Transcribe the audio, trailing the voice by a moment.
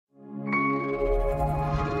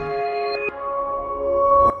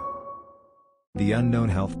The unknown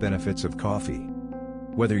health benefits of coffee.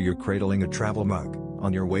 Whether you're cradling a travel mug,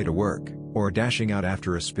 on your way to work, or dashing out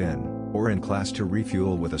after a spin, or in class to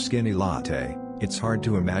refuel with a skinny latte, it's hard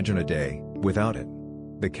to imagine a day without it.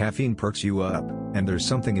 The caffeine perks you up, and there's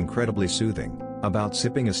something incredibly soothing about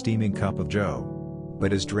sipping a steaming cup of joe.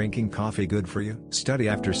 But is drinking coffee good for you? Study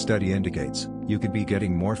after study indicates you could be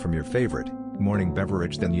getting more from your favorite morning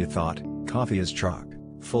beverage than you thought. Coffee is chock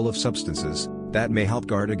full of substances that may help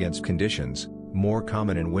guard against conditions more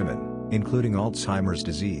common in women, including Alzheimer's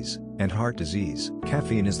disease and heart disease.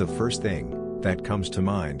 Caffeine is the first thing that comes to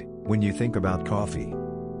mind when you think about coffee.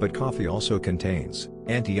 But coffee also contains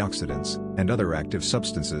antioxidants and other active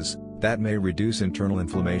substances that may reduce internal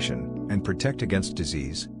inflammation and protect against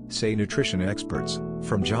disease, say nutrition experts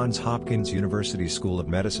from Johns Hopkins University School of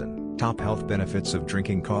Medicine. Top health benefits of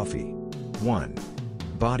drinking coffee. 1.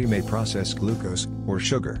 Body may process glucose or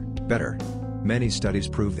sugar better. Many studies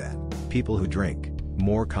prove that people who drink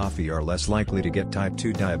more coffee are less likely to get type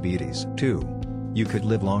 2 diabetes. 2. You could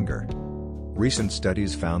live longer. Recent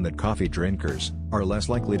studies found that coffee drinkers are less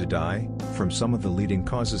likely to die from some of the leading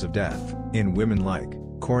causes of death in women, like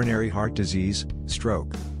coronary heart disease,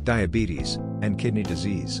 stroke, diabetes, and kidney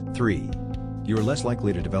disease. 3. You're less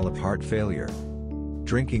likely to develop heart failure.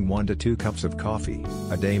 Drinking 1 to 2 cups of coffee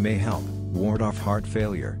a day may help ward off heart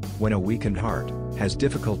failure when a weakened heart has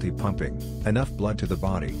difficulty pumping enough blood to the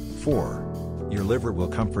body. 4. Your liver will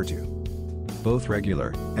comfort you. Both regular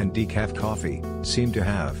and decaf coffee seem to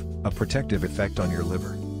have a protective effect on your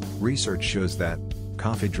liver. Research shows that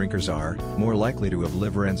coffee drinkers are more likely to have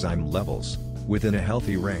liver enzyme levels within a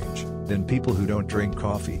healthy range than people who don't drink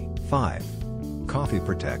coffee. 5. Coffee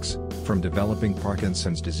protects from developing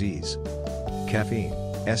Parkinson's disease. Caffeine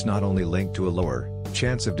is not only linked to a lower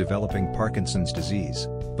chance of developing Parkinson's disease,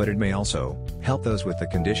 but it may also help those with the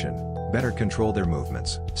condition better control their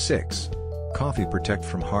movements. 6. Coffee protect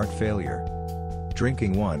from heart failure.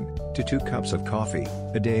 Drinking 1 to 2 cups of coffee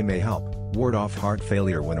a day may help ward off heart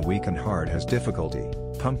failure when a weakened heart has difficulty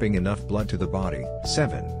pumping enough blood to the body.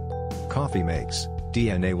 7. Coffee makes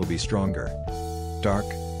DNA will be stronger. Dark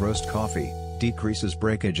roast coffee decreases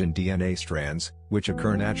breakage in DNA strands, which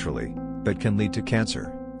occur naturally, but can lead to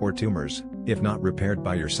cancer or tumors if not repaired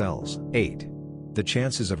by your cells. 8. The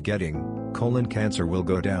chances of getting colon cancer will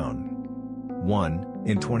go down. 1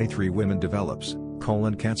 in 23 women develops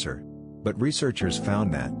colon cancer. But researchers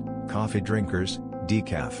found that coffee drinkers,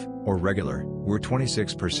 decaf or regular, were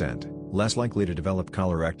 26% less likely to develop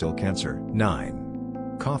colorectal cancer.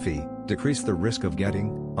 9. Coffee decreased the risk of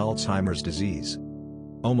getting Alzheimer's disease.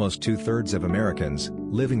 Almost 2/3 of Americans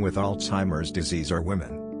living with Alzheimer's disease are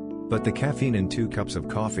women. But the caffeine in 2 cups of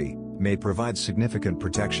coffee may provide significant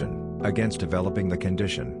protection against developing the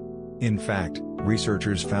condition. In fact,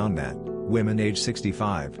 researchers found that women age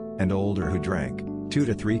 65 and older who drank 2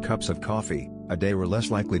 to 3 cups of coffee a day were less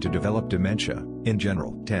likely to develop dementia in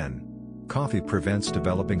general. 10. Coffee prevents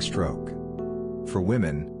developing stroke. For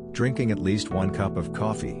women, drinking at least 1 cup of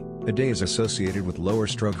coffee a day is associated with lower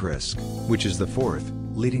stroke risk, which is the 4th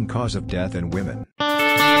leading cause of death in women.